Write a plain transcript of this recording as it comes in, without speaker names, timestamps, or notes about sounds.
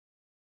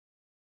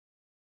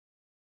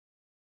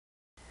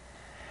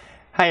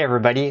Hi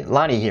everybody,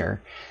 Lonnie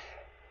here.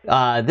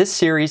 This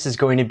series is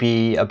going to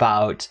be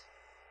about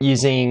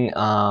using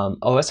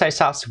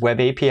OSIsoft's Web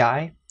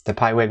API, the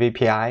Pi Web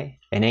API,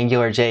 and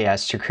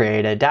AngularJS to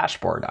create a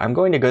dashboard. I'm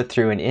going to go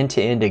through an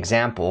end-to-end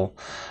example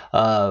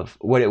of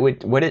what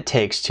it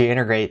takes to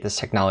integrate this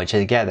technology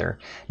together.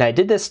 Now, I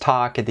did this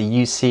talk at the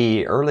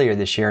UC earlier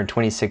this year in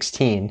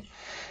 2016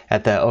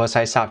 at the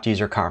OSIsoft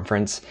user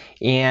conference,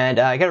 and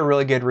I got a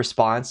really good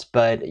response,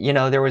 but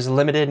there was a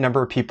limited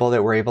number of people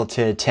that were able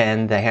to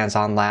attend the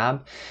hands-on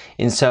lab,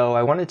 and so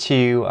I wanted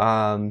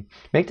to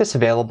make this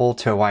available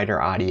to a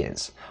wider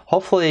audience.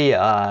 Hopefully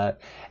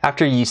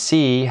after you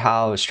see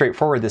how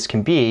straightforward this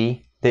can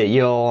be, that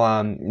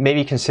you'll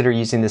maybe consider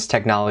using this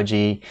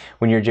technology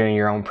when you're doing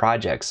your own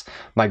projects.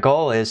 My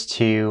goal is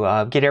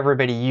to get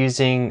everybody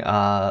using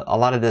a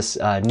lot of this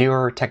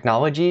newer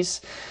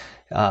technologies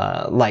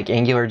like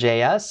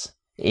AngularJS,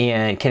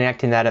 and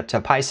connecting that up to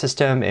a Pi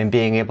system and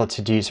being able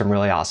to do some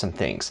really awesome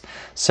things.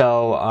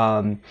 So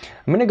I'm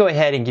going to go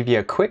ahead and give you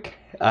a quick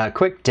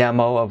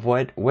demo of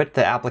what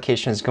the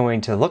application is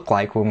going to look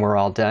like when we're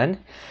all done.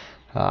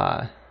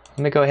 Let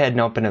me go ahead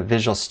and open up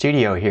Visual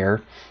Studio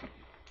here.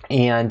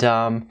 And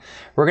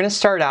we're going to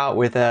start out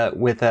with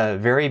a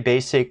very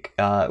basic,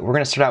 we're going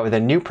to start out with a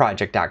new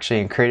project actually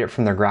and create it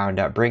from the ground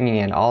up, bringing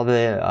in all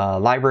the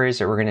libraries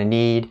that we're going to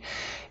need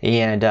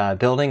and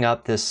building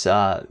up this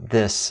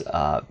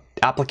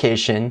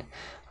application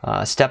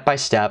step by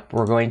step.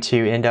 We're going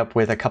to end up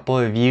with a couple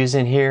of views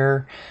in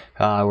here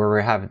where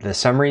we have the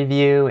summary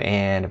view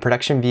and a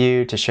production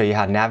view to show you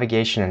how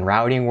navigation and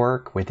routing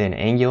work within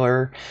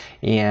Angular.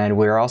 And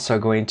we're also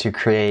going to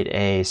create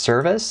a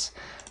service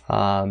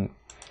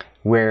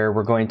where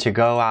we're going to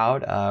go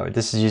out,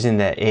 this is using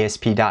the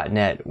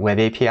ASP.NET Web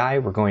API,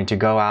 we're going to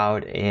go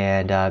out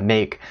and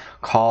make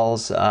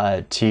calls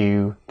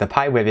to the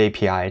Pi Web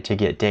API to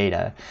get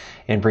data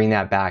and bring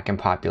that back and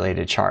populate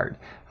a chart.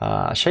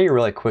 I'll show you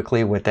really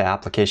quickly what the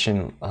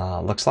application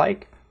looks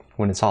like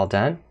when it's all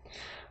done.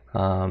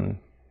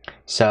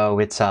 So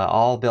it's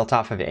all built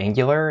off of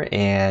Angular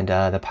and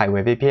the Pi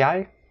Web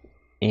API,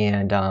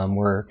 and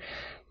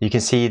you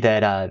can see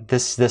that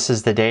this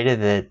is the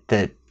data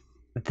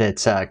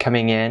that's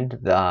coming in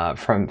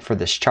for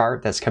this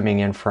chart that's coming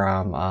in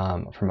from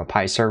a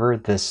Pi server.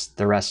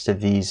 The rest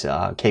of these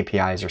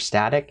KPIs are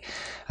static.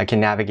 I can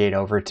navigate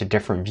over to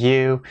different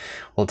view.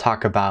 We'll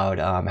talk about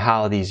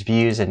how these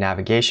views and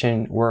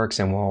navigation works,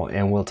 and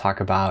we'll talk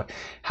about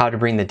how to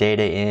bring the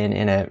data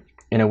in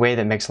a way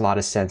that makes a lot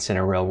of sense in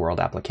a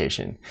real-world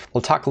application.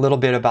 We'll talk a little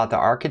bit about the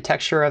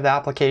architecture of the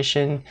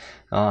application,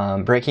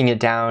 breaking it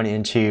down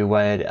into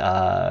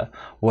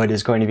what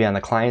is going to be on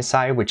the client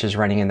side, which is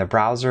running in the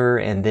browser,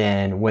 and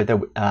then what the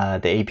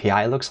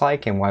API looks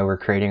like and why we're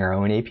creating our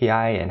own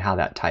API and how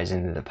that ties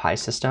into the Pi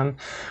system.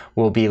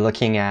 We'll be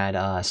looking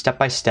at step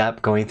by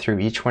step, going through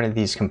each one of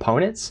these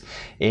components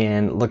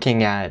and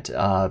looking at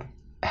how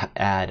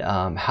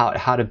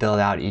to build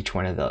out each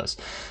one of those.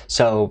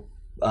 So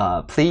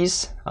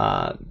please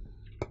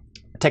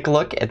take a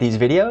look at these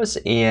videos,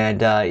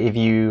 and if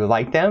you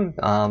like them,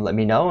 let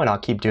me know and I'll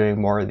keep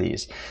doing more of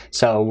these.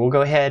 So we'll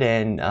go ahead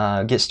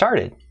and get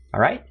started. All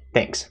right,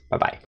 thanks.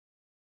 Bye-bye.